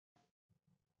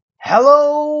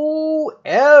Hello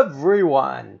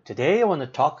everyone! Today I want to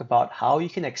talk about how you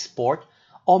can export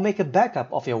or make a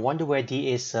backup of your Wonderware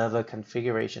DA server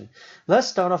configuration. Let's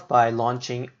start off by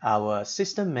launching our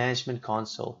System Management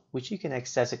Console, which you can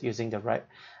access it using the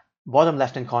bottom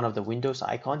left hand corner of the Windows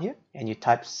icon here, and you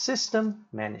type System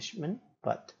Management,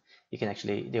 but you can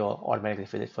they will automatically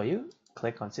fill it for you.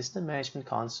 Click on System Management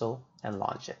Console and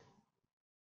launch it.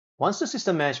 Once the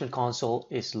System Management Console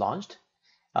is launched,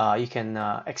 you can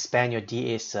expand your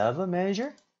DA server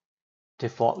manager,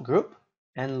 default group,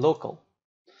 and local.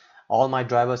 All my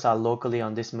drivers are locally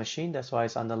on this machine, that's why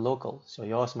it's under local, so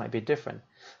yours might be different.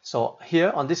 So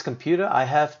here on this computer, I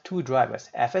have two drivers,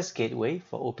 FSGateway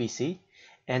for OPC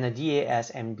and a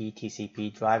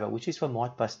DASMBTCP driver, which is for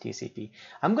Modbus TCP.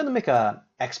 I'm going to make an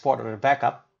export or a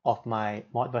backup of my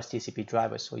Modbus TCP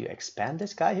driver. So you expand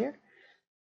this guy here,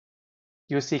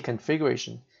 you'll see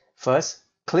configuration. First,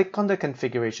 click on the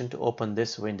configuration to open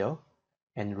this window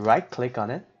and right click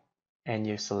on it and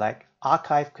you select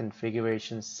Archive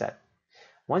Configuration Set.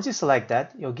 Once you select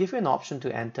that, it'll give you an option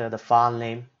to enter the file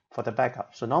name for the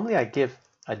backup. So normally I give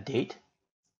a date,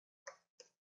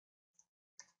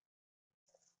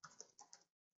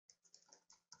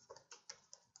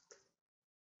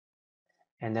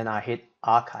 and then I hit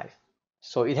Archive.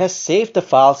 So it has saved the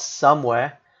file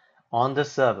somewhere on the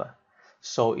server.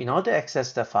 So in order to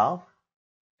access the file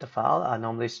are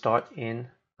normally stored in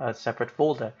a separate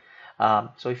folder.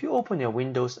 So if you open your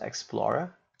Windows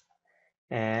Explorer,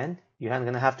 and you're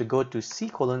going to have to go to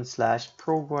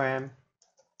C:/program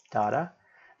data.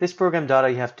 This program data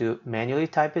you have to manually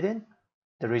type it in.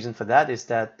 The reason for that is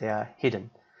that they are hidden.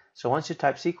 So once you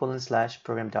type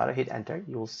C:/program data, hit enter,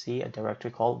 you will see a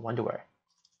directory called Wonderware.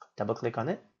 Double click on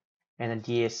it, and a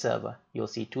DA server. You'll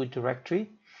see two directories,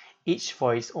 each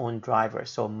for its own driver.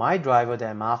 So my driver that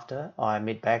I'm after, or I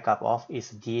made backup of, is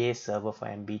DA server for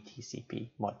MBTCP,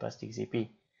 Modbus TCP.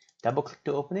 Double click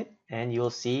to open it, and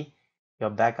you'll see your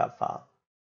backup file.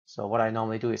 So what I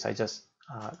normally do is I just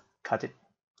cut it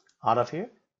out of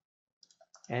here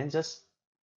and just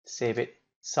save it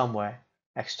somewhere,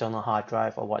 external hard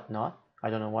drive or whatnot.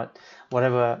 I don't know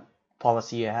whatever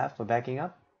policy you have for backing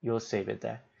up, you'll save it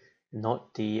there.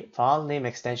 Note the file name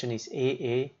extension is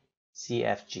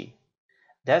AACFG.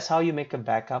 That's how you make a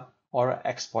backup or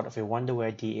export of a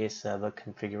Wonderware DA server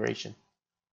configuration.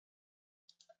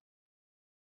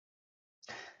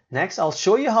 Next, I'll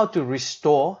show you how to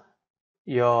restore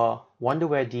your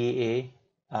Wonderware DA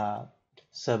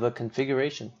server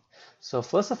configuration. So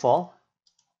first of all,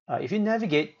 if you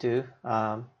navigate to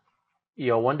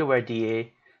your Wonderware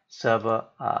DA server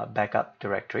backup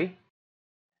directory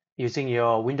using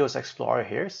your Windows Explorer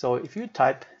here, so if you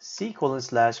type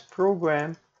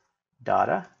C:/program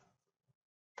data,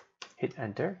 hit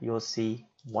enter, you'll see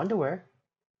Wonderware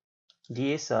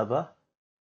DA server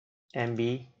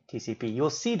MBTCP. You'll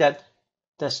see that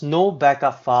there's no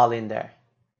backup file in there.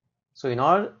 So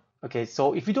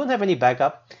so if you don't have any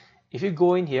backup, if you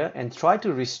go in here and try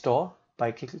to restore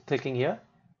by clicking here,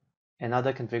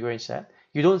 another configuration set,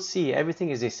 you don't see, everything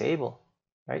is disabled,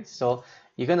 right? So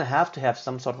you're going to have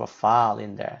some sort of a file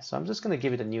in there. So I'm just going to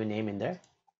give it a new name in there.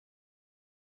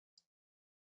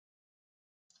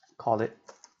 Call it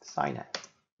Synapse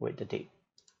with the date,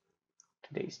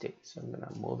 today's date. So I'm going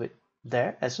to move it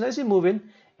there. As soon as you move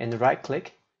in and right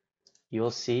click,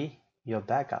 you'll see your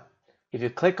backup. If you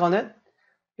click on it,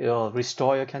 it'll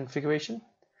restore your configuration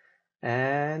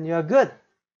and you're good.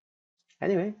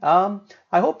 Anyway, I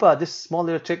hope this small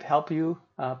little trick helped you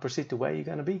proceed to where you're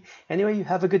going to be. Anyway, you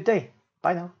have a good day.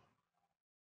 Bye now.